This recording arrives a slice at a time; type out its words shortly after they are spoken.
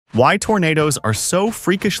Why tornadoes are so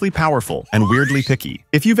freakishly powerful and weirdly picky.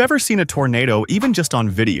 If you've ever seen a tornado, even just on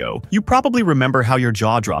video, you probably remember how your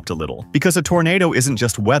jaw dropped a little. Because a tornado isn't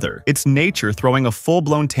just weather, it's nature throwing a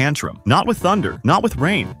full-blown tantrum. Not with thunder, not with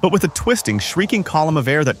rain, but with a twisting, shrieking column of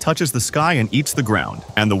air that touches the sky and eats the ground.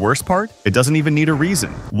 And the worst part? It doesn't even need a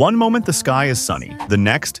reason. One moment the sky is sunny. The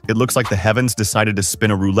next, it looks like the heavens decided to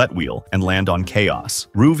spin a roulette wheel and land on chaos.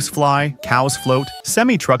 Roofs fly, cows float,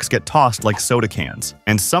 semi-trucks get tossed like soda cans.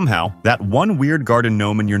 And somehow, that one weird garden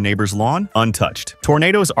gnome in your neighbor's lawn, untouched.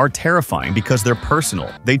 Tornadoes are terrifying because they're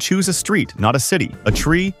personal. They choose a street, not a city, a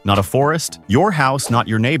tree, not a forest, your house, not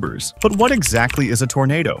your neighbor's. But what exactly is a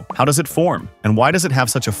tornado? How does it form? And why does it have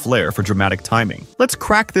such a flair for dramatic timing? Let's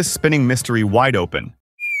crack this spinning mystery wide open.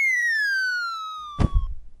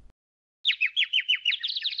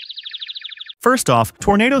 First off,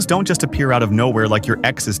 tornadoes don't just appear out of nowhere like your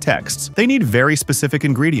ex's texts. They need very specific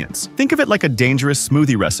ingredients. Think of it like a dangerous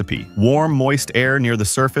smoothie recipe. Warm, moist air near the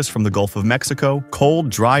surface from the Gulf of Mexico,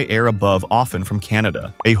 cold, dry air above, often from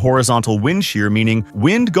Canada. A horizontal wind shear, meaning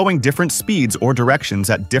wind going different speeds or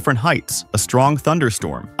directions at different heights. A strong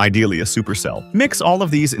thunderstorm, ideally a supercell. Mix all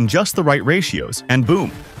of these in just the right ratios, and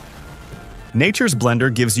boom. Nature's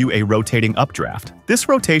blender gives you a rotating updraft. This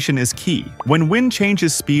rotation is key. When wind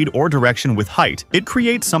changes speed or direction with height, it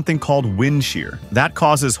creates something called wind shear. That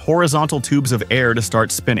causes horizontal tubes of air to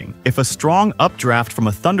start spinning. If a strong updraft from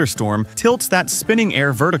a thunderstorm tilts that spinning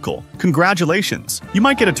air vertical, congratulations! You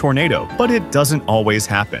might get a tornado, but it doesn't always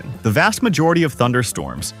happen. The vast majority of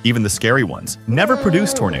thunderstorms, even the scary ones, never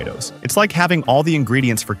produce tornadoes. It's like having all the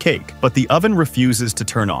ingredients for cake, but the oven refuses to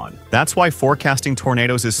turn on. That's why forecasting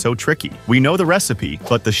tornadoes is so tricky. We know the recipe,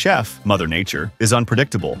 but the chef, Mother Nature, is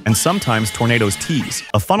unpredictable, and sometimes tornadoes tease.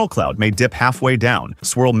 A funnel cloud may dip halfway down,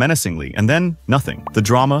 swirl menacingly, and then nothing. The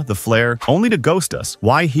drama, the flair, only to ghost us.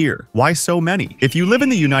 Why here? Why so many? If you live in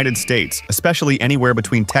the United States, especially anywhere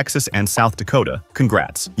between Texas and South Dakota,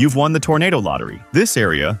 congrats. You've won the tornado lottery. This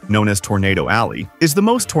area, known as Tornado Alley, is the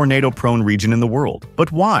most tornado-prone region in the world.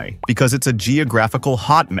 But why? Because it's a geographical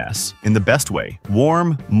hot mess, in the best way.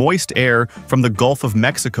 Warm, moist air from the Gulf of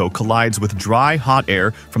Mexico collides with dry, hot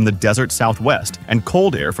air from the desert Southwest and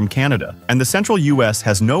cold air from Canada. And the central US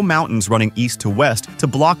has no mountains running east to west to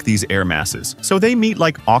block these air masses, so they meet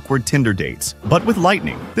like awkward Tinder dates. But with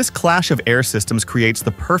lightning, this clash of air systems creates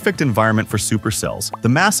the perfect environment for supercells, the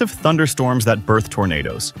massive thunderstorms that birth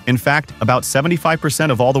tornadoes. In fact, about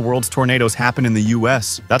 75% of all the world's tornadoes happen in the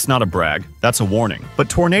US. That's not a brag, that's a warning. But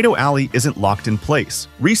Tornado Alley isn't locked in place.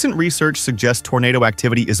 Recent research suggests tornado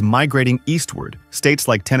activity is migrating eastward. States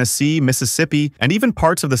like Tennessee, Mississippi, and even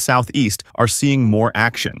parts of the Southeast are seeing more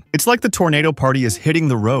action. It's like the tornado party is hitting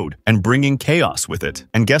the road and bringing chaos with it.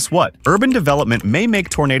 And guess what? Urban development may make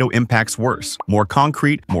tornado impacts worse. More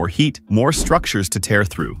concrete, more heat, more structures to tear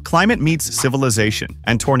through. Climate meets civilization,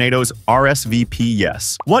 and tornadoes RSVP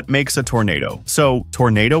yes. What makes a tornado? So,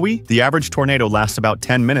 tornado-y? The average tornado lasts about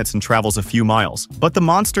 10 minutes and travels a few miles. But the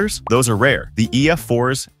monsters? Those are rare. The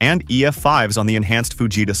EF4s and EF5s on the enhanced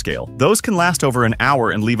Fujita scale. Those can last over an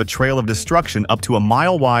hour and leave a trail of destruction up to a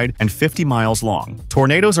mile wide and 50 miles long.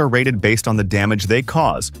 Tornadoes are rated based on the damage they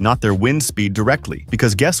cause, not their wind speed directly.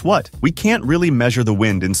 Because guess what? We can't really measure the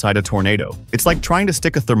wind inside a tornado. It's like trying to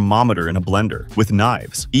stick a thermometer in a blender with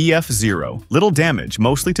knives. EF0, little damage,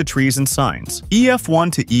 mostly to trees and signs.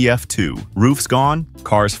 EF1 to EF2, roofs gone,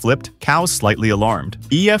 cars flipped, cows slightly alarmed.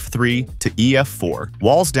 EF3 to EF4,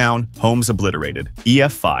 walls down, homes obliterated.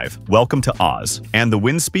 EF5, welcome to Oz. And the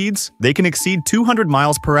wind speeds? They can exceed 200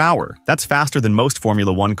 miles per hour. That's faster than most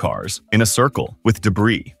Formula One cars, in a circle, with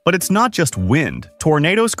debris. But it's not just wind.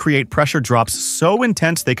 Tornadoes create pressure drops so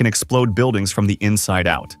intense they can explode buildings from the inside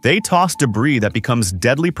out. They toss debris that becomes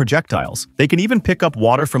deadly projectiles. They can even pick up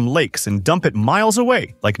water from lakes and dump it miles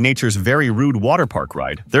away, like nature's very rude water park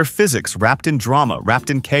ride. They're physics wrapped in drama, wrapped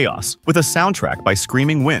in chaos, with a soundtrack by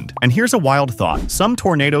screaming wind. And here's a wild thought. Some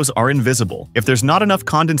tornadoes are invisible. If there's not enough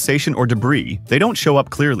condensation or debris, they don't show up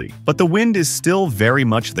clearly. But the wind is still very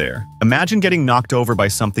much there. Imagine getting knocked over by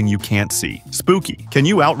something you can't see. Spooky. Can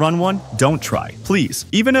you outrun one? Don't try. Please.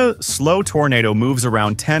 Even a slow tornado moves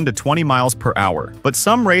around 10 to 20 miles per hour, but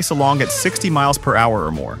some race along at 60 miles per hour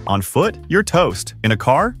or more. On foot, you're toast. In a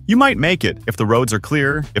car, you might make it if the roads are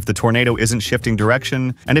clear, if the tornado isn't shifting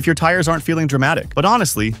direction, and if your tires aren't feeling dramatic. But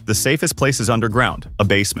honestly, the safest place is underground. A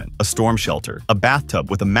basement, a storage storm shelter, a bathtub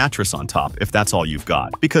with a mattress on top if that's all you've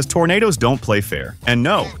got. Because tornadoes don't play fair. And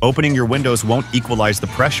no, opening your windows won't equalize the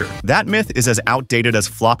pressure. That myth is as outdated as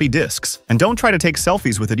floppy disks. And don't try to take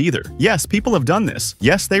selfies with it either. Yes, people have done this.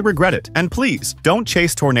 Yes, they regret it. And please, don't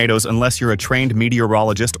chase tornadoes unless you're a trained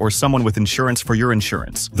meteorologist or someone with insurance for your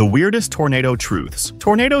insurance. The weirdest tornado truths.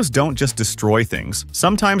 Tornadoes don't just destroy things.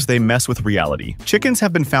 Sometimes they mess with reality. Chickens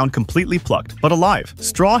have been found completely plucked, but alive.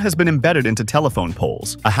 Straw has been embedded into telephone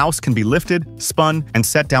poles. A house can be lifted, spun, and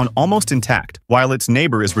set down almost intact, while its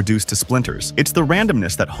neighbor is reduced to splinters. It's the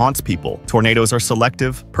randomness that haunts people. Tornadoes are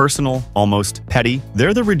selective, personal, almost petty.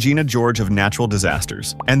 They're the Regina George of natural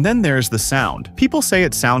disasters. And then there's the sound. People say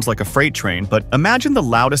it sounds like a freight train, but imagine the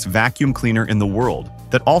loudest vacuum cleaner in the world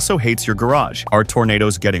that also hates your garage. Are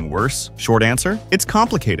tornadoes getting worse? Short answer? It's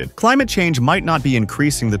complicated. Climate change might not be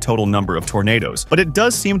increasing the total number of tornadoes, but it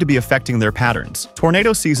does seem to be affecting their patterns.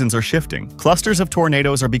 Tornado seasons are shifting. Clusters of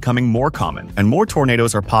tornadoes are becoming more common, and more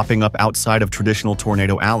tornadoes are popping up outside of traditional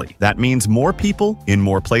Tornado Alley. That means more people, in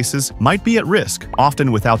more places, might be at risk,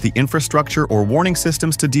 often without the infrastructure or warning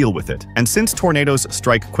systems to deal with it. And since tornadoes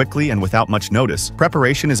strike quickly and without much notice,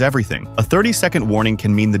 preparation is everything. A 30-second warning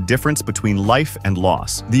can mean the difference between life and loss.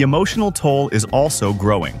 The emotional toll is also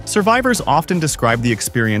growing. Survivors often describe the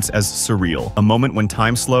experience as surreal, a moment when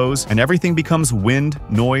time slows and everything becomes wind,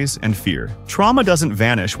 noise, and fear. Trauma doesn't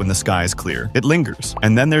vanish when the sky is clear. It lingers.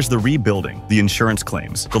 And then there's the rebuilding, the insurance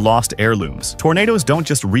claims, the lost heirlooms. Tornadoes don't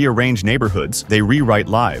just rearrange neighborhoods, they rewrite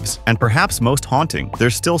lives. And perhaps most haunting,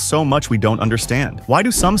 there's still so much we don't understand. Why do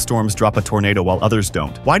some storms drop a tornado while others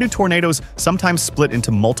don't? Why do tornadoes sometimes split into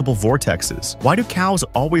multiple vortexes? Why do cows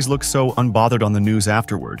always look so unbothered on the news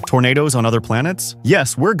afterward? Tornadoes on other planets?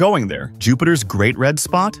 Yes, we're going there. Jupiter's Great Red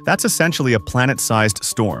Spot? That's essentially a planet-sized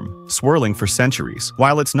storm, swirling for centuries.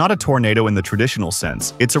 While it's not a tornado in the traditional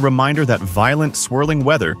sense, it's a reminder that violent, swirling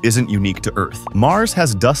weather isn't unique to Earth. Mars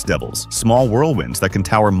has dust devils, small whirlwinds that can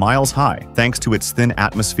tower miles high thanks to its thin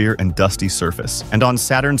atmosphere and dusty surface. And on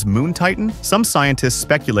Saturn's moon Titan, some scientists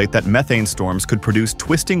speculate that methane storms could produce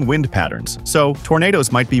twisting wind patterns. So,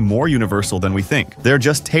 tornadoes might be more universal than we think. They're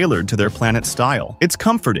just tailored to their planet's style. It's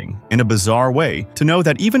comforting, in a bizarre way, to know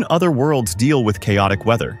that even other worlds deal with chaotic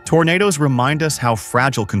weather. Tornadoes remind us how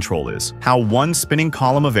fragile control is, how one spinning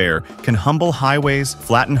column of air can humble highways,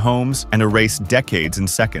 flatten homes, and erase decades in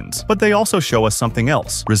seconds. But they also show us something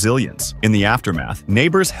else: resilience. In the aftermath,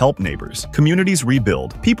 neighbors help neighbors, communities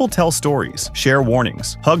rebuild, people tell stories, share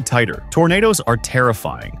warnings, hug tighter. Tornadoes are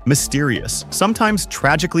terrifying, mysterious, sometimes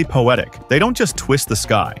tragically poetic. They don't just twist the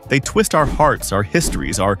sky, they twist our hearts, our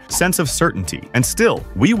histories, our sense of certainty. And still,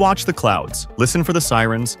 we watch the clouds, listen for the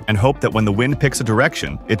sirens, and hope that when the wind picks a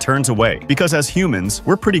direction, it turns away. Because as humans,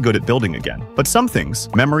 we're pretty good at building again. But some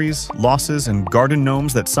things, memories, losses, and garden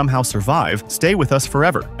gnomes that somehow survive, stay with us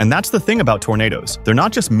forever. And that's the thing about tornadoes. They're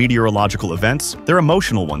not just meteorological events, they're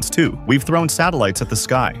emotional ones too. We've thrown satellites at the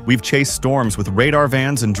sky. We've chased storms with radar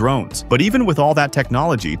vans and drones. But even with all that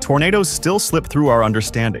technology, tornadoes still slip through our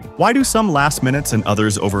understanding. Why do some last minutes and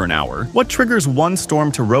others over an hour? What triggers one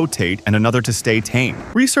storm to rotate and another to stay tame?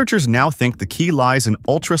 Researchers now think the key lies in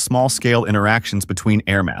ultra-small-scale interactions between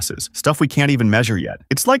air masses, stuff we can't even measure yet.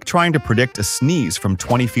 It's like trying to predict a sneeze from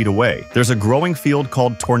 20 feet away. There's a growing field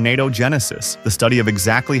called tornadogenesis, the study of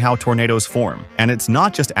exactly how tornadoes form. And it's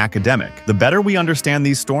not just academic. The better we understand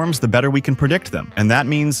these storms, the better we can predict them. And that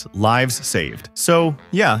means lives saved. So,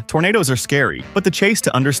 yeah, tornadoes are scary, but the chase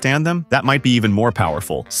to understand them, that might be even more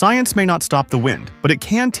powerful. Science may not stop the wind, but it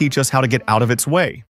can teach us how to get out of its way.